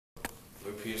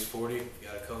We're P.S.40.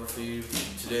 Got a cover for you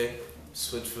today.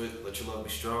 Switchfoot, Let Your Love Be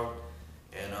Strong.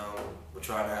 And we'll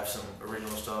try to have some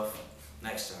original stuff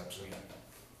next time. So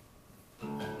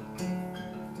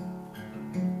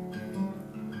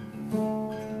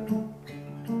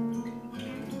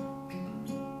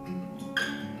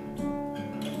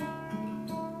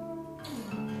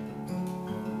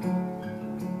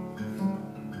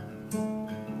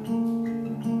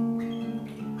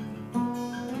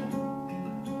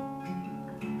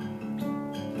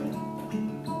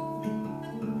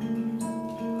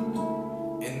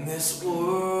in this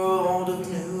world of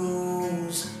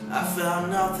news, I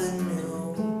found nothing new.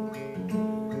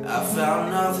 I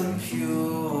found nothing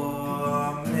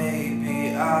pure.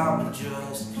 Maybe I'm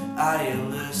just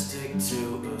idealistic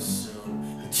to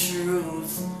assume the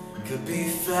truth could be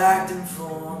fact and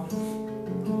form.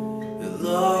 That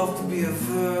love could be a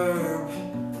verb.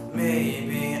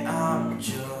 Maybe I'm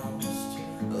just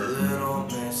a little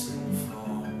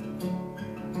misinformed.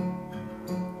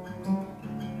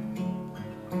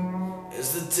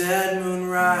 As the dead moon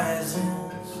rises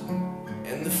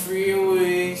and the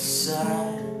freeway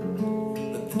side,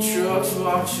 let the trucks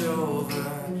watch over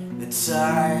the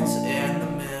tides and the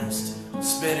mist,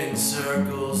 spinning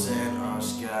circles in our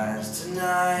skies.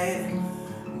 Tonight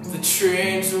the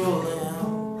trains roll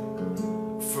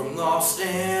in from Los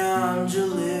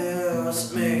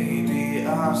Angeles. Maybe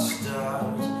our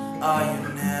stars are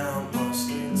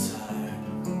unanimously tired.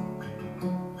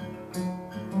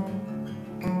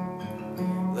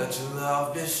 Let your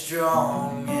love be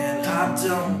strong, and I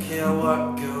don't care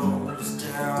what goes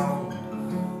down.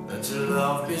 Let your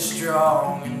love be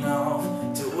strong enough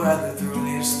to weather through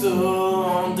these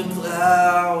thunder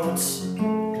clouds.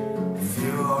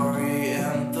 Fury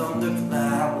and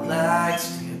thundercloud like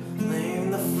stealing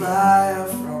the fire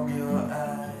from your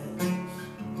eyes.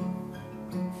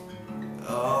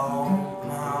 Oh,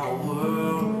 my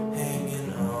world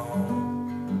hanging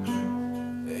on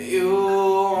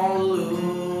your love.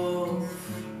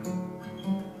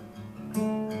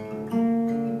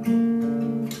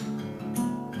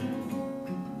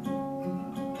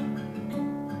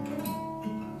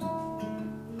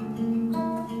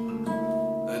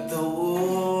 Let the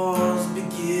wars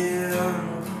begin.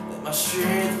 Let my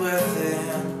strength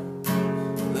within.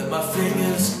 Let my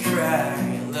fingers crack.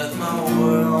 Let my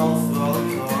world fall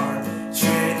apart.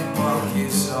 Train the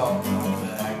monkeys all come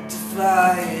back to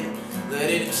fight. Let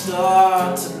it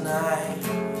start tonight.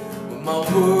 When my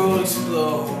world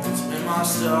explodes and my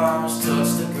stars touch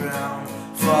the ground,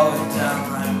 falling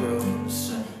down like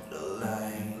rose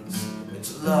satellites. Let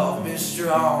your love be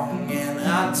strong, and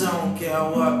I don't care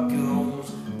what goes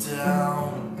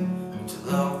down. Let your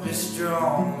love be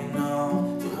strong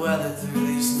enough to weather through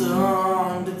these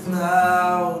thunder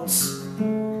clouds.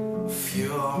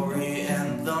 Fury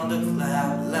and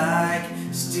thundercloud like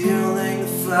stealing the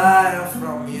fire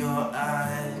from your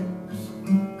eyes.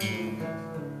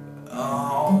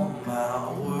 Oh,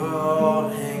 my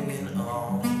world hanging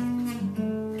on.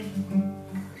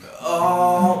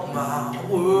 Oh, my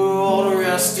world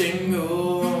resting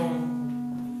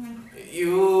on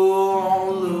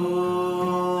your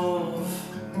love.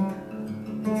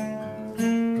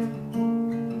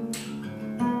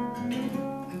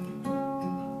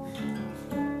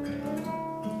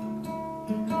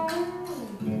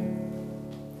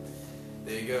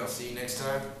 There you go. See you next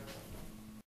time.